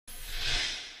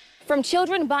From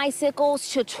children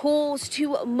bicycles to tools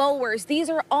to mowers, these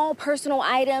are all personal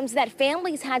items that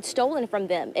families had stolen from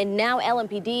them. And now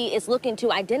LMPD is looking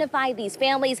to identify these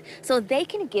families so they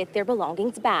can get their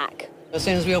belongings back. As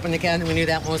soon as we opened the cabinet, we knew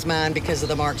that one was mine because of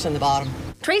the marks on the bottom.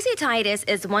 Tracy Titus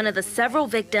is one of the several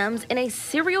victims in a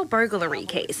serial burglary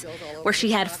case where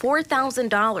she had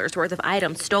 $4,000 worth of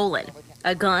items stolen.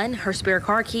 A gun, her spare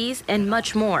car keys, and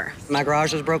much more. My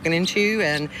garage was broken into,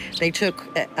 and they took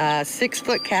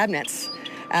 6-foot cabinets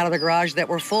out of the garage that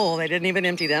were full. They didn't even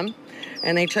empty them,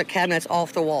 and they took cabinets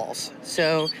off the walls.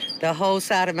 So the whole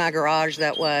side of my garage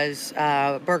that was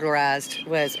burglarized,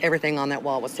 was everything on that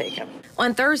wall was taken.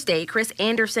 On Thursday, Chris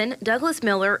Anderson, Douglas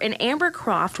Miller, and Amber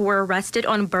Croft were arrested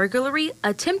on burglary,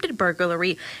 attempted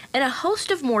burglary, and a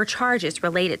host of more charges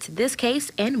related to this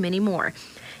case and many more.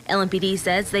 LMPD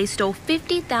says they stole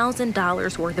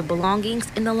 $50,000 worth of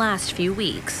belongings in the last few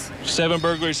weeks. 7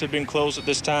 burglaries have been closed at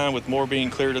this time, with more being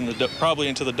cleared in probably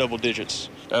into the double digits.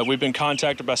 We've been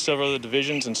contacted by several other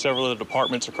divisions and several other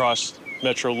departments across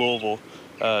Metro Louisville,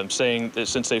 saying that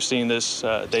since they've seen this,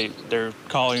 they're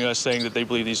calling us saying that they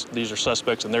believe these are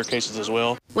suspects in their cases as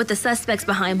well. With the suspects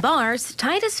behind bars,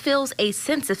 Titus feels a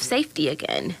sense of safety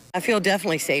again. I feel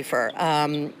definitely safer.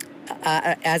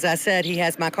 As I said, he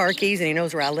has my car keys and he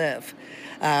knows where I live.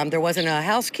 There wasn't a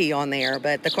house key on there,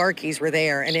 but the car keys were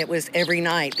there, and it was every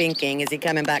night thinking, is he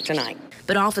coming back tonight?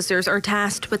 But officers are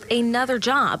tasked with another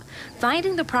job,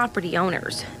 finding the property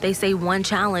owners. They say one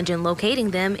challenge in locating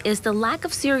them is the lack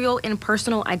of serial and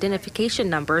personal identification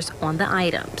numbers on the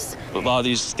items. A lot of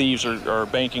these thieves are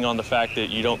banking on the fact that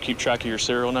you don't keep track of your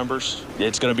serial numbers.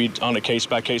 It's going to be on a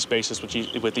case-by-case basis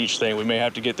with each thing. We may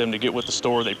have to get them to get with the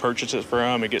store they purchase it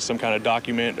from and get some kind of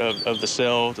document of the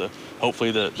sale.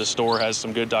 Hopefully the store has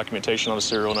some good documentation on a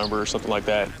serial number or something like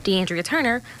that. Deandrea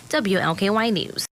Turner, WLKY News.